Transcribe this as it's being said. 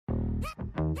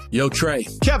Yo, Trey.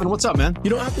 Kevin, what's up, man? You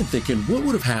know, I've been thinking, what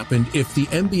would have happened if the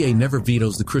NBA never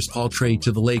vetoes the Chris Paul trade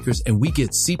to the Lakers and we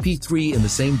get CP3 in the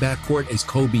same backcourt as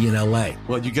Kobe in LA?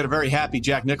 Well, you get a very happy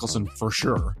Jack Nicholson for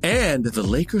sure. And the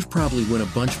Lakers probably win a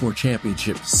bunch more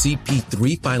championships.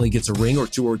 CP3 finally gets a ring or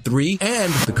two or three,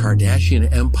 and the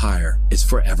Kardashian empire is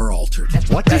forever altered.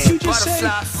 What did you just say?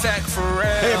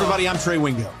 Hey, everybody, I'm Trey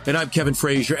Wingo. And I'm Kevin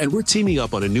Frazier, and we're teaming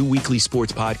up on a new weekly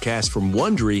sports podcast from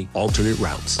Wondery, Alternate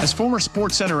Routes. As former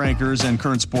Sports Center anchors and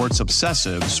current sports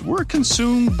obsessives, we're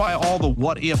consumed by all the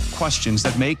what-if questions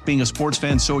that make being a sports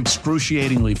fan so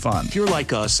excruciatingly fun. If you're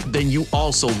like us, then you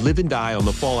also live and die on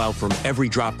the fallout from every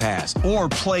drop pass. Or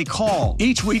play call.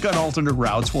 Each week on Alternate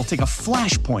Routes, we'll take a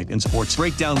flashpoint in sports,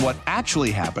 break down what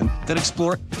actually happened, then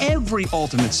explore every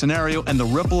alternate scenario and the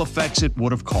ripple effects it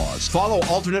would have caused. Follow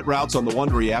Alternate Routes on the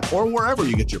Wondery app or wherever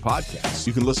you get your podcasts.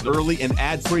 You can listen early and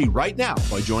ad-free right now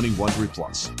by joining Wondery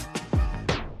Plus.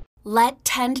 Let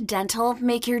Tend Dental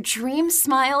make your dream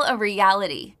smile a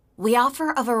reality. We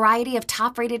offer a variety of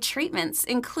top-rated treatments,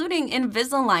 including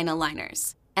Invisalign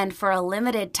aligners. And for a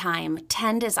limited time,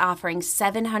 Tend is offering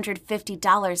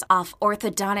 $750 off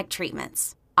orthodontic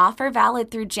treatments. Offer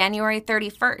valid through January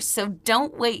 31st, so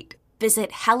don't wait. Visit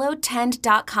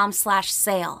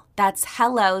hellotend.com/sale. That's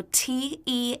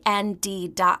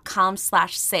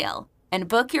hellotend.com/sale. And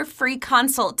book your free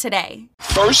consult today.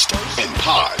 First and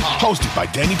Pod, hosted by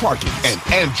Danny Parkin and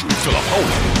Andrew Filippone.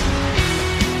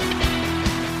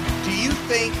 Do you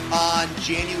think on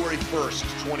January 1st,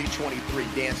 2023,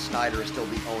 Dan Snyder is still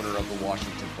the owner of the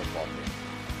Washington football team?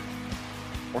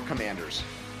 Or Commanders?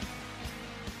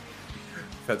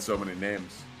 Had so many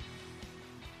names.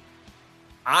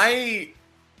 I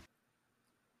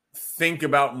think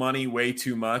about money way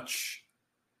too much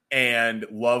and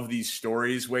love these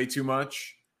stories way too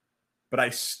much, but I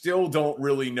still don't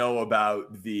really know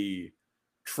about the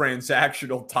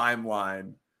transactional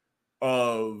timeline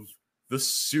of the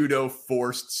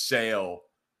pseudo-forced sale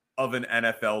of an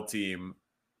NFL team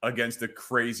against a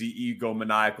crazy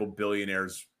egomaniacal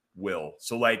billionaire's will.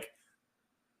 So, like,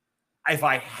 if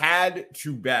I had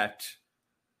to bet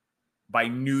by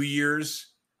New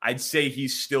Year's, I'd say he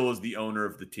still is the owner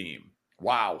of the team.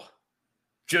 Wow.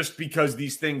 Just because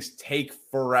these things take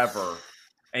forever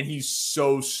and he's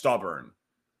so stubborn.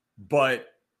 But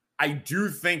I do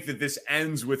think that this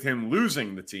ends with him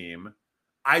losing the team.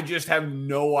 I just have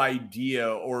no idea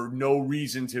or no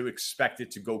reason to expect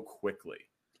it to go quickly.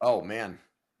 Oh, man.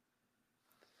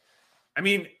 I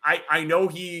mean, I know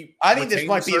he. I think this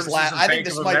might be his last. I think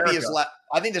this might be his last.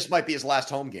 I think this might be his last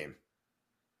home game.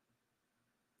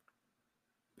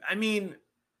 I mean,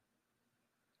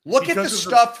 look at the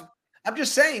stuff. I'm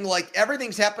just saying, like,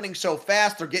 everything's happening so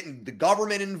fast. They're getting the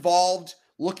government involved,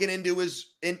 looking into his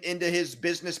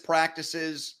business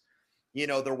practices. You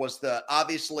know, there was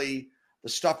obviously the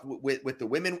stuff with the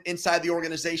women inside the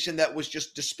organization that was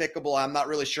just despicable. I'm not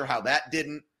really sure how that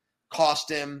didn't cost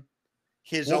him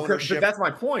his ownership. But that's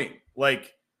my point.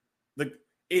 Like,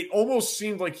 it almost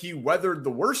seemed like he weathered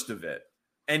the worst of it,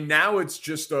 and now it's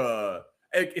just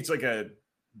it's like a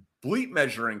bleep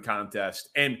measuring contest.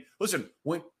 And listen,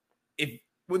 when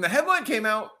the headline came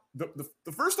out, the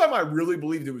first time I really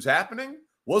believed it was happening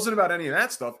wasn't about any of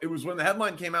that stuff. It was when the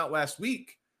headline came out last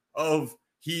week of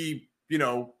he,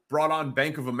 brought on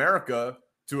Bank of America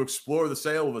to explore the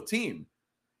sale of a team.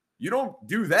 You don't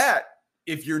do that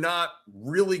if you're not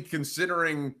really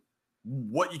considering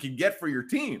what you can get for your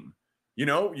team.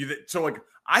 So like,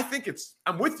 I think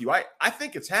I'm with you. I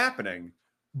think it's happening,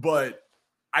 but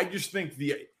I just think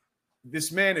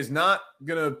this man is not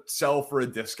going to sell for a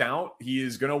discount. He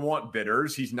is going to want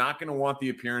bidders. He's not going to want the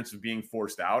appearance of being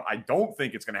forced out. I don't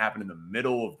think it's going to happen in the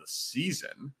middle of the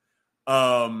season.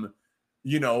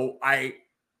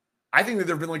 I think that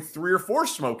there have been like 3 or 4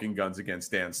 smoking guns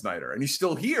against Dan Snyder, and he's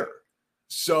still here.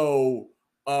 So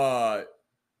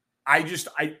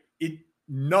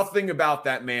nothing about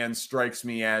that man strikes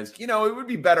me as, it would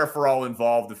be better for all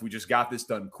involved if we just got this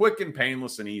done quick and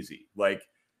painless and easy. Like,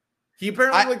 he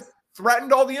apparently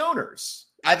threatened all the owners.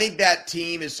 I think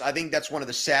that's one of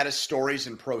the saddest stories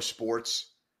in pro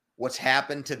sports. What's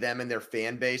happened to them and their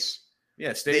fan base.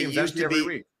 Yeah, stadiums empty every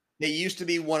week. They used to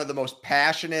be one of the most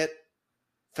passionate,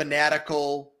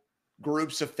 fanatical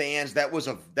groups of fans. That was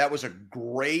a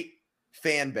great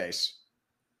fan base.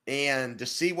 And to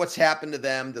see what's happened to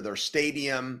them, to their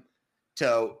stadium,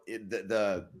 to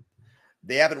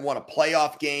they haven't won a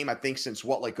playoff game, I think, since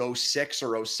 06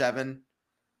 or 07.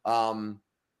 I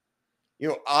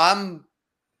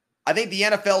think the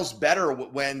NFL's better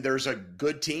when there's a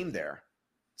good team there.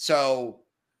 So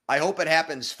I hope it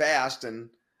happens fast, and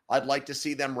I'd like to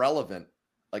see them relevant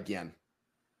again.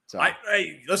 So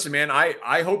listen, man,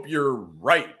 I hope you're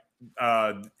right.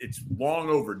 It's long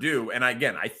overdue. And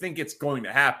again, I think it's going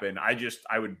to happen. I'd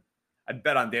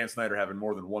bet on Dan Snyder having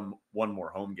more than one more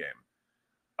home game.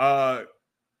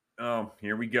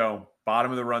 Here we go.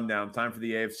 Bottom of the rundown. Time for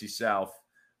the AFC South.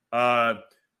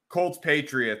 Colts,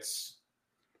 Patriots.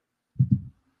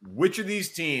 Which of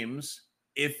these teams,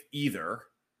 if either,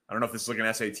 I don't know if this is like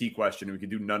an SAT question, and we could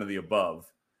do none of the above,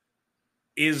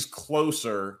 is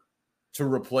closer to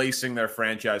replacing their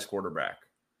franchise quarterback?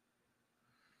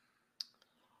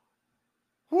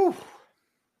 Whew.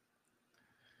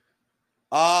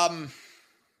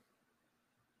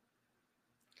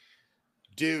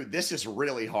 Dude, this is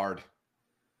really hard.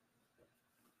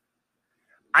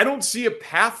 I don't see a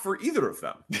path for either of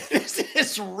them. This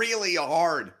is really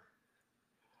hard.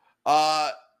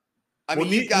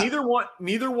 Neither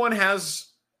one has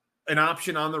an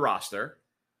option on the roster,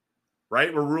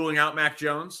 right? We're ruling out Mac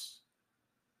Jones.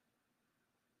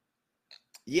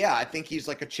 Yeah, I think he's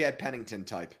like a Chad Pennington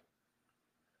type.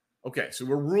 Okay, so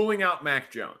we're ruling out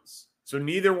Mac Jones. So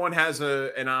neither one has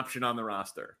an option on the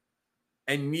roster.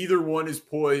 And neither one is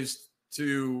poised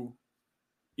to,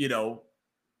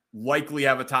 likely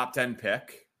have a top 10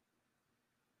 pick.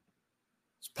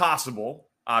 It's possible,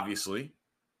 obviously.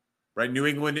 Right? New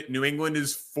England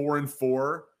is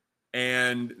 4-4,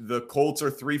 and the Colts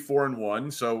are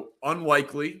 3-4-1. So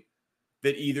unlikely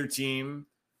that either team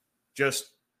just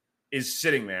is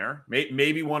sitting there.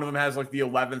 Maybe one of them has like the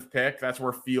 11th pick. That's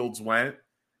where Fields went.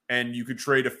 And you could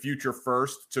trade a future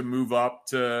first to move up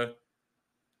to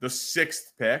the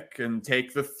 6th pick and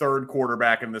take the 3rd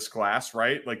quarterback in this class,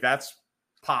 right? Like that's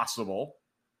possible.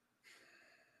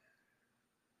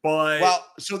 But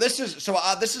this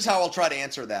is how I'll try to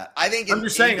answer that. I think I'm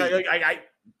just saying,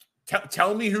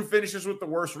 tell me who finishes with the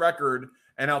worst record,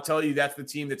 and I'll tell you that's the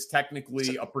team that's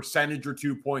technically a percentage or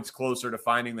 2 points closer to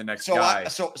finding the next guy.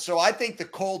 So I think the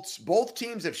Colts, both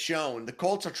teams have shown the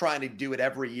Colts are trying to do it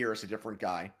every year as a different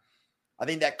guy. I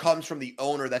think that comes from the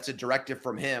owner. That's a directive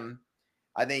from him.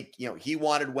 I think, he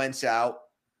wanted Wentz out.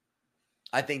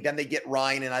 I think then they get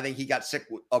Ryan, and I think he got sick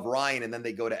of Ryan, and then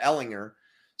they go to Ellinger.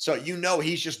 So,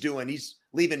 he's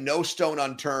leaving no stone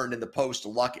unturned in the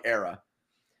post-Luck era.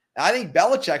 And I think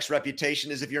Belichick's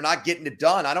reputation is if you're not getting it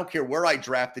done, I don't care where I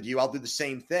drafted you, I'll do the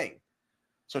same thing.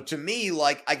 So to me,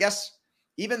 I guess,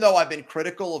 even though I've been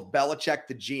critical of Belichick,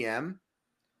 the GM,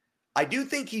 I do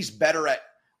think he's better at,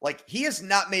 he has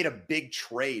not made a big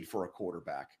trade for a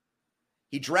quarterback.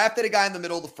 He drafted a guy in the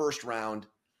middle of the first round.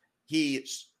 He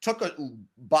took a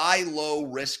buy low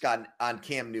risk on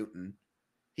Cam Newton.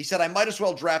 He said, I might as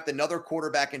well draft another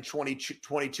quarterback in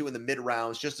 2022 in the mid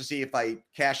rounds just to see if I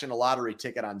cash in a lottery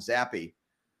ticket on Zappy.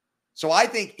 So I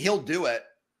think he'll do it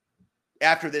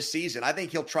after this season. I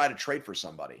think he'll try to trade for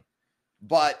somebody.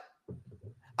 But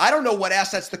I don't know what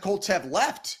assets the Colts have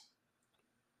left.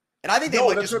 And I think they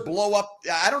might just blow up.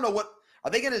 I don't know what. Are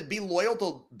they going to be loyal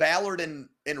to Ballard and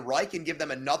Reich and give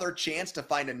them another chance to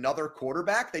find another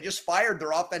quarterback? They just fired their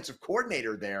offensive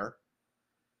coordinator there.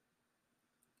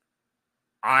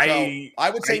 I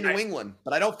would say New England,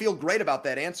 but I don't feel great about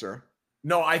that answer.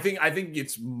 No, I think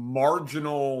it's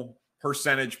marginal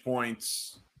percentage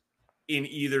points in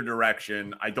either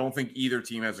direction. I don't think either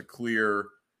team has a clear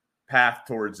path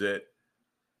towards it.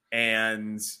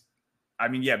 And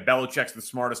Belichick's the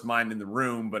smartest mind in the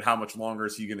room, but how much longer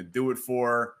is he going to do it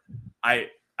for? I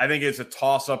think it's a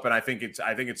toss-up, and I think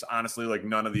it's honestly like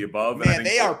none of the above. Man, and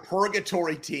they are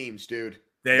purgatory teams, dude.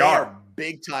 They are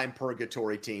big-time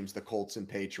purgatory teams, the Colts and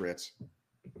Patriots.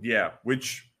 Yeah,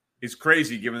 which is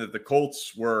crazy given that the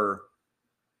Colts were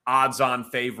odds-on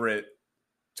favorite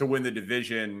to win the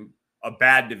division, a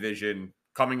bad division,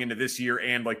 coming into this year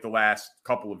and like the last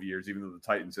couple of years, even though the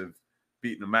Titans have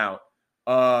beaten them out.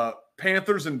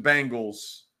 Panthers and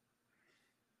Bengals.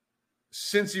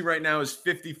 Cincy right now is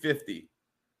 50-50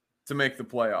 to make the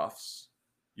playoffs.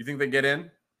 You think they get in?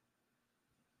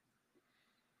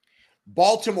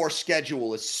 Baltimore's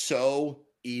schedule is so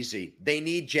easy. They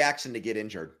need Jackson to get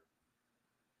injured.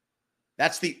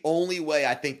 That's the only way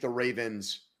I think the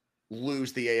Ravens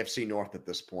lose the AFC North at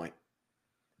this point.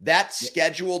 That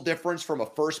schedule difference from a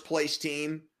first-place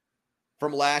team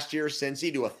from last year,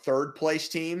 Cincy, to a third-place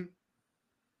team,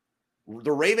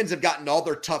 the Ravens have gotten all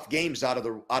their tough games out of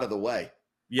the way.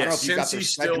 Yeah, Cincy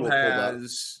still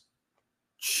has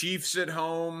Chiefs at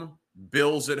home,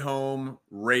 Bills at home,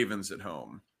 Ravens at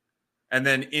home. And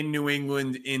then in New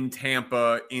England, in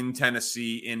Tampa, in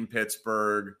Tennessee, in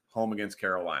Pittsburgh, home against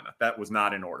Carolina. That was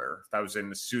not in order. That was in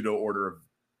the pseudo order of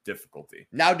difficulty.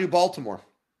 Now do Baltimore.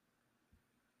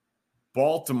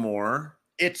 Baltimore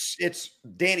It's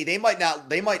Danny. They might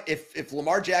if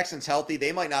Lamar Jackson's healthy,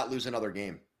 they might not lose another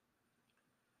game.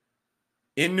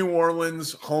 In New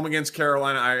Orleans, home against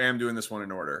Carolina. I am doing this one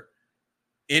in order.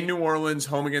 In New Orleans,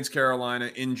 home against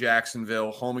Carolina. In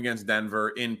Jacksonville, home against Denver.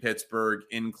 In Pittsburgh,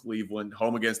 in Cleveland,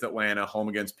 home against Atlanta, home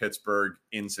against Pittsburgh,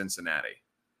 in Cincinnati.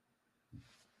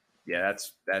 Yeah,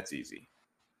 that's easy.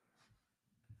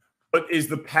 But is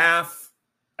the path?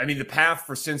 I mean, the path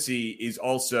for Cincy is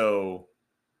also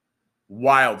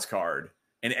wild card,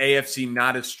 and AFC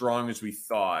not as strong as we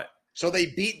thought. So they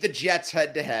beat the Jets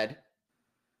head-to-head.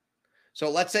 So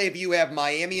let's say if you have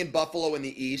Miami and Buffalo in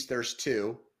the East, there's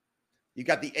 2. You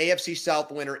got the AFC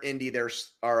South winner, Indy,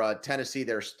 Tennessee,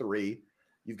 there's 3.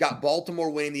 You've got Baltimore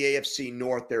winning the AFC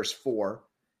North, there's 4.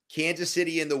 Kansas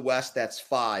City in the West, that's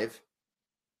 5.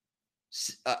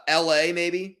 LA,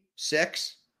 maybe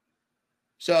 6.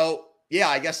 So, yeah,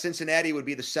 I guess Cincinnati would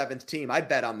be the 7th team. I'd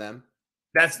bet on them.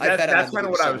 That's kind of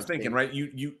what I was thinking, right?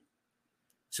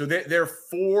 So they're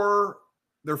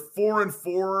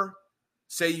 4-4.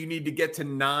 Say you need to get to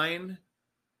 9.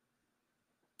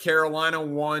 Carolina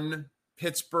 1,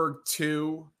 Pittsburgh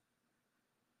 2.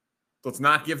 Let's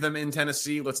not give them in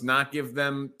Tennessee. Let's not give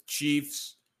them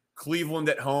Chiefs. Cleveland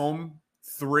at home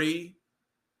 3.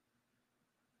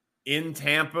 In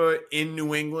Tampa, in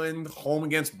New England, home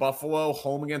against Buffalo,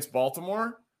 home against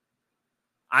Baltimore.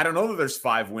 I don't know that there's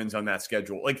 5 wins on that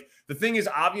schedule. Like, the thing is,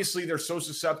 obviously, they're so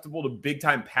susceptible to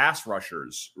big-time pass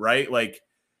rushers, right? Like,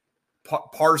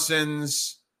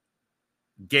 Parsons,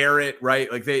 Garrett,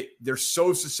 right? Like, they're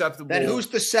so susceptible. Then who's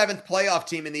the 7th playoff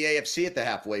team in the AFC at the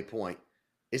halfway point?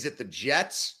 Is it the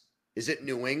Jets? Is it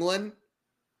New England?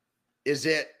 Is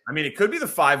it... I mean, it could be the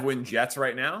 5-win Jets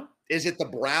right now. Is it the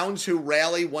Browns who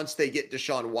rally once they get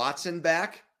Deshaun Watson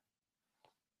back?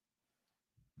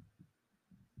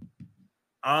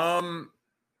 Cincy's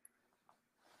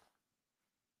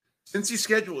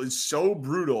schedule is so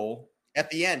brutal at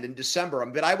the end in December,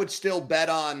 but I would still bet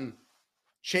on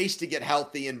Chase to get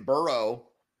healthy and Burrow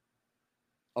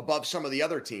above some of the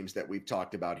other teams that we've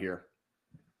talked about here.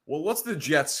 Well, what's the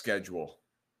Jets' schedule?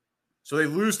 So they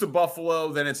lose to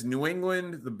Buffalo, then it's New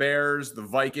England, the Bears, the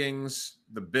Vikings,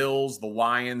 the Bills, the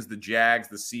Lions, the Jags,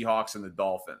 the Seahawks, and the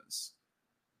Dolphins.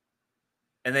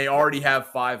 And they already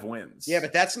have 5 wins. Yeah,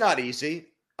 but that's not easy.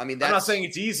 I mean, I'm not saying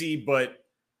it's easy, but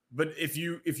if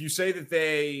you say that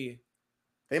they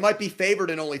might be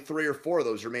favored in only 3 or 4 of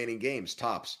those remaining games,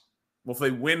 tops. Well, if they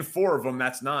win 4 of them,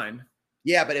 that's 9.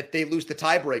 Yeah, but if they lose the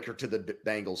tiebreaker to the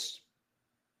Bengals.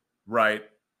 Right.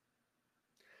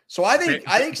 So I think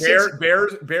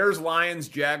Bears, Lions,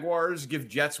 Jaguars give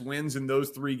Jets wins in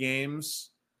those 3 games.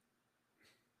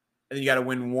 And then you got to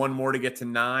win 1 more to get to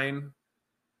 9.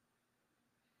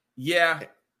 Yeah.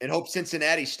 And hope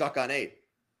Cincinnati's stuck on 8.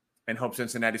 And hope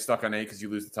Cincinnati's stuck on 8 because you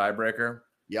lose the tiebreaker.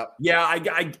 Yep. Yeah,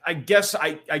 I guess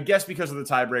because of the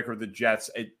tiebreaker, the Jets,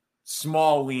 a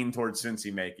small lean towards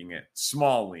Cincy making it.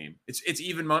 Small lean. It's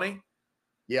even money?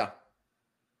 Yeah.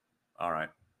 All right.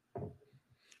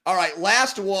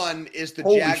 Last one is the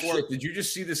Holy Jaguars. Shit, did you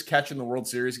just see this catch in the World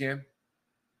Series game?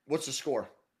 What's the score?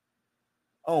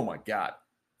 Oh my God.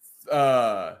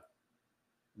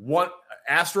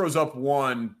 Astros up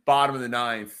 1, bottom of the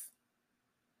 9th.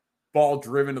 Ball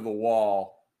driven to the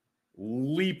wall.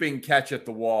 Leaping catch at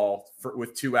the wall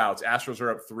with 2 outs. Astros are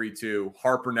up 3-2.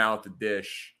 Harper now at the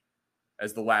dish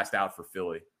as the last out for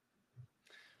Philly.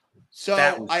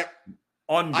 So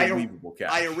unbelievable catch.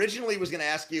 I originally was going to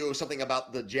ask you something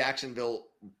about the Jacksonville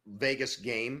Vegas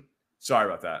game. Sorry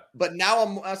about that. But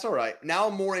now that's all right. Now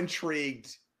I'm more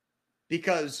intrigued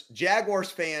because Jaguars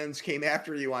fans came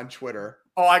after you on Twitter.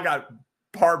 Oh, I got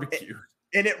barbecued.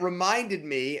 And it reminded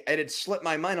me, and it slipped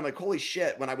my mind. I'm like, holy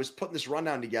shit, when I was putting this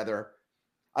rundown together,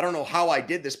 I don't know how I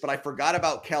did this, but I forgot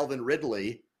about Calvin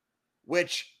Ridley,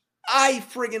 which I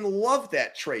friggin' love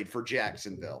that trade for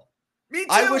Jacksonville. Me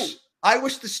too. I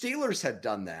wish the Steelers had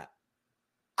done that.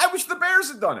 I wish the Bears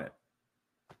had done it.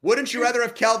 Wouldn't you rather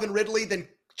have Calvin Ridley than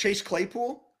Chase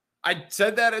Claypool? I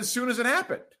said that as soon as it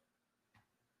happened.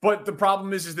 But the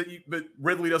problem is that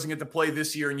Ridley doesn't get to play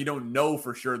this year, and you don't know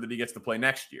for sure that he gets to play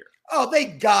next year. Oh, they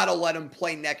gotta let him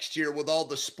play next year with all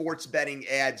the sports betting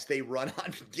ads they run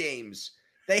on games.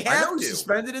 They have to.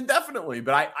 Suspended indefinitely,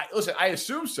 but I listen. I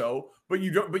assume so, but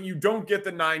you don't get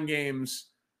the 9 games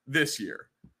this year,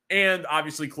 and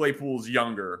obviously Claypool's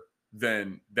younger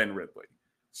than Ridley,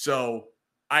 so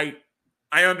I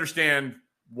understand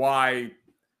why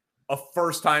a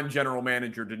first-time general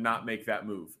manager did not make that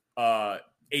move.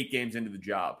 8 games into the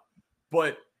job.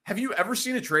 But have you ever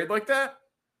seen a trade like that?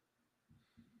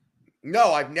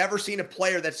 No, I've never seen a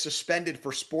player that's suspended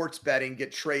for sports betting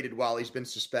get traded while he's been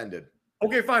suspended.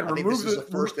 Okay, fine. I think this is the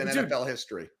first in NFL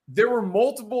history. There were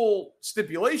multiple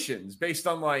stipulations based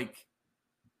on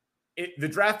the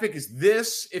draft pick is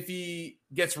this if he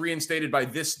gets reinstated by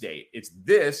this date. It's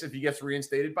this if he gets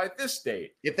reinstated by this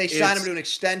date. If they sign him to an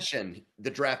extension,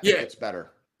 the draft pick gets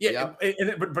better. Yeah,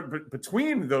 but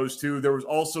between those two, there was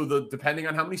also depending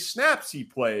on how many snaps he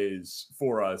plays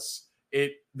for us,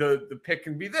 the pick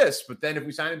can be this. But then if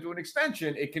we sign him to an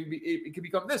extension, it can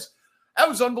become this. That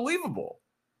was unbelievable.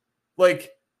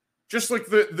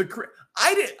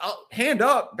 Hand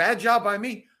up, bad job by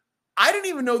me. I didn't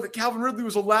even know that Calvin Ridley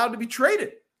was allowed to be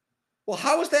traded. Well,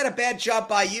 how was that a bad job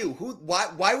by you?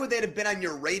 Why would that have been on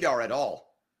your radar at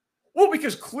all? Well,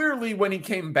 because clearly when he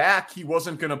came back, he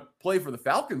wasn't going to play for the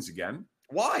Falcons again.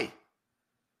 Why?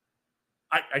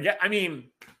 I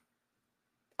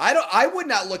would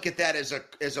not look at that as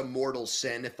a mortal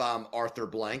sin if I'm Arthur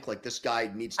Blank. Like, this guy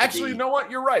needs to actually, you know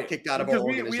what? You're right. Kicked out of our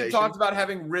organization. We had talked about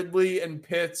having Ridley and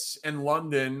Pitts and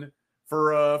London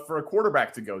for a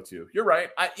quarterback to go to. You're right.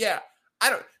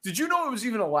 Did you know it was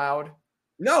even allowed?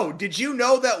 No. Did you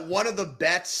know that one of the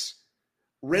bets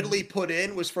Ridley put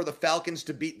in was for the Falcons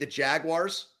to beat the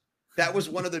Jaguars? That was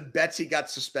one of the bets he got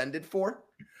suspended for.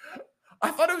 I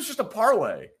thought it was just a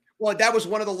parlay. Well, that was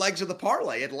one of the legs of the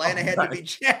parlay. Atlanta had to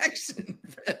beat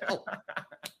Jacksonville.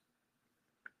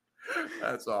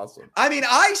 That's awesome. I mean,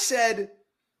 I said,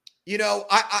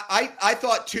 I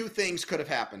thought two things could have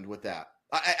happened with that.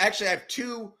 I have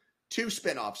two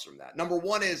spinoffs from that. Number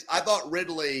one is I thought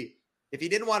Ridley, if he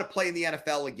didn't want to play in the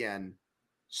NFL again,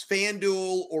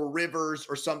 FanDuel or Rivers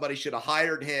or somebody should have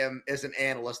hired him as an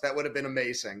analyst. That would have been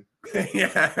amazing. Yeah,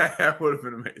 that would have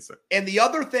been amazing. And the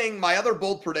other thing, my other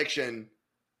bold prediction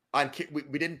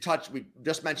we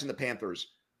just mentioned the Panthers.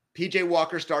 PJ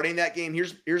Walker starting that game.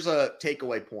 Here's a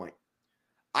takeaway point.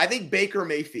 I think Baker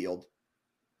Mayfield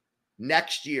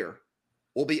next year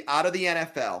will be out of the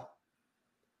NFL,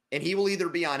 and he will either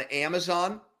be on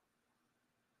Amazon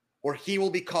or he will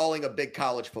be calling a big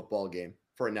college football game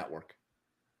for a network.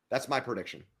 That's my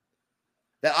prediction.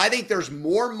 That I think there's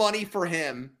more money for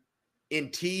him in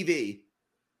TV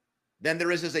than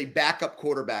there is as a backup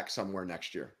quarterback somewhere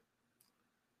next year.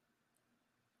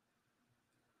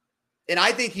 And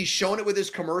I think he's shown it with his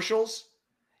commercials.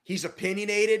 He's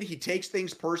opinionated. He takes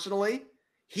things personally.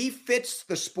 He fits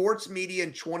the sports media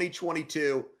in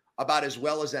 2022 about as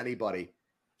well as anybody.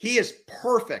 He is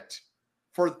perfect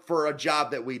for a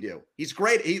job that we do. He's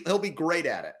great. He'll be great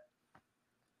at it.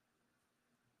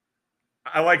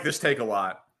 I like this take a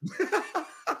lot.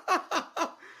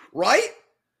 Right?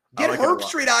 Get Herb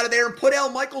Street out of there and put Al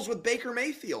Michaels with Baker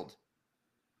Mayfield.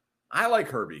 I like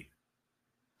Herbie.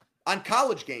 On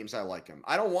college games, I like him.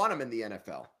 I don't want him in the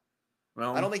NFL.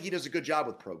 Well, I don't think he does a good job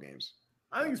with pro games.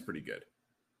 I think he's pretty good.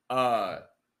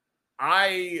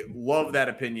 I love that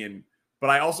opinion, but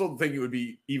I also think it would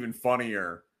be even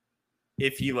funnier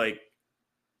if he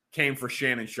came for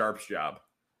Shannon Sharp's job.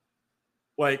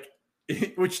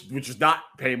 Which does not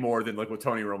pay more than what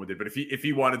Tony Romo did. But if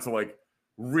he wanted to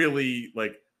really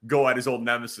go at his old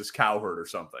nemesis Cowherd or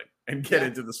something and get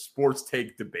into the sports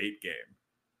take debate game,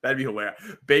 that'd be hilarious.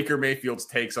 Baker Mayfield's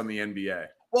takes on the NBA.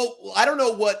 Well, I don't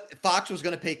know what Fox was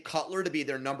going to pay Cutler to be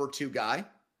their number 2 guy,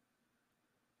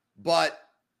 but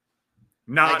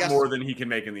not more than he can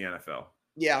make in the NFL.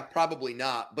 Yeah, probably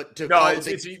not. But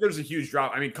there's a huge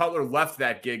drop. I mean, Cutler left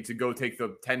that gig to go take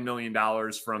the $10 million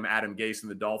from Adam Gase and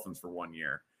the Dolphins for 1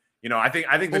 year. I think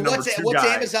the number 2 what's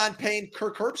guy. Amazon paying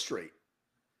Kirk Herbstreit?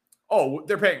 Oh,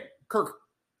 they're paying Kirk,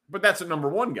 but that's a number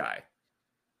 1 guy.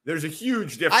 There's a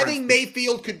huge difference. I think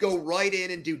Mayfield could go right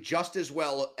in and do just as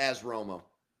well as Romo.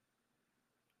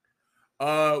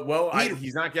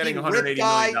 He's not getting $180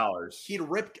 million. He'd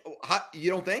rip.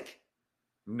 You don't think?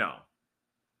 No.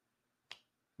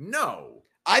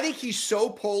 I think he's so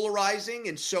polarizing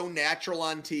and so natural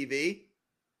on TV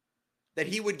that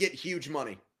he would get huge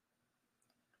money.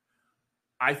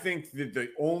 I think that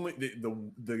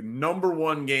the number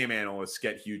 1 game analysts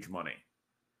get huge money,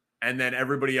 and then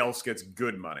everybody else gets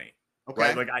good money.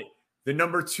 Okay, right? The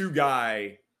number 2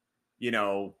 guy,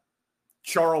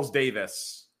 Charles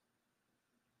Davis.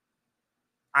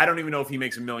 I don't even know if he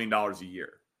makes $1 million a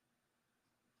year.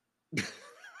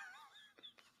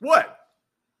 What?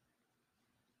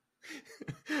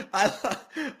 I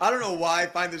don't know why I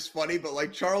find this funny,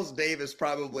 but Charles Davis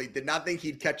probably did not think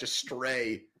he'd catch a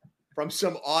stray from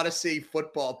some Odyssey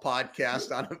football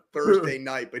podcast on a Thursday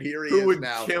night, but here he is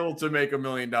now. Who would kill to make $1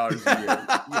 million a year?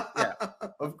 Yeah,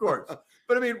 of course.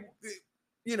 But I mean,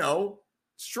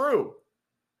 it's true.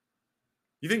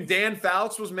 You think Dan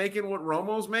Fouts was making what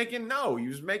Romo's making? No, he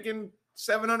was making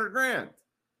 $700,000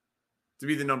 to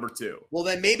be the number 2. Well,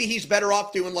 then maybe he's better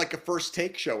off doing like a First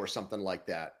Take show or something like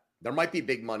that. There might be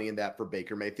big money in that for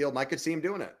Baker Mayfield. I could see him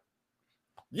doing it.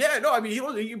 Yeah, no, I mean,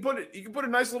 he can put a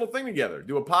nice little thing together.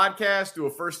 Do a podcast, do a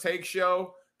First Take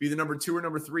show, be the number 2 or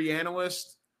number 3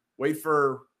 analyst. Wait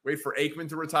for Aikman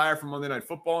to retire from Monday Night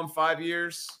Football in 5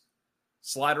 years.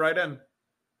 Slide right in.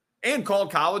 And call a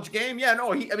college game. Yeah, no,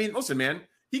 listen, man,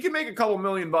 he can make a couple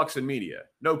 $1,000,000 in media.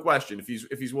 No question if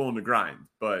he's willing to grind,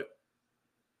 but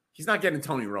he's not getting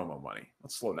Tony Romo money.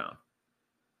 Let's slow down.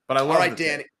 But I love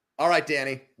Danny. All right,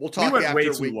 Danny. We'll talk went after way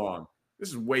too long. This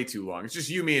is way too long. It's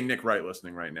just you, me, and Nick Wright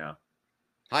listening right now.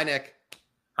 Hi, Nick.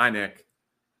 Hi, Nick.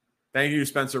 Thank you,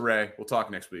 Spencer Ray. We'll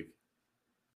talk next week.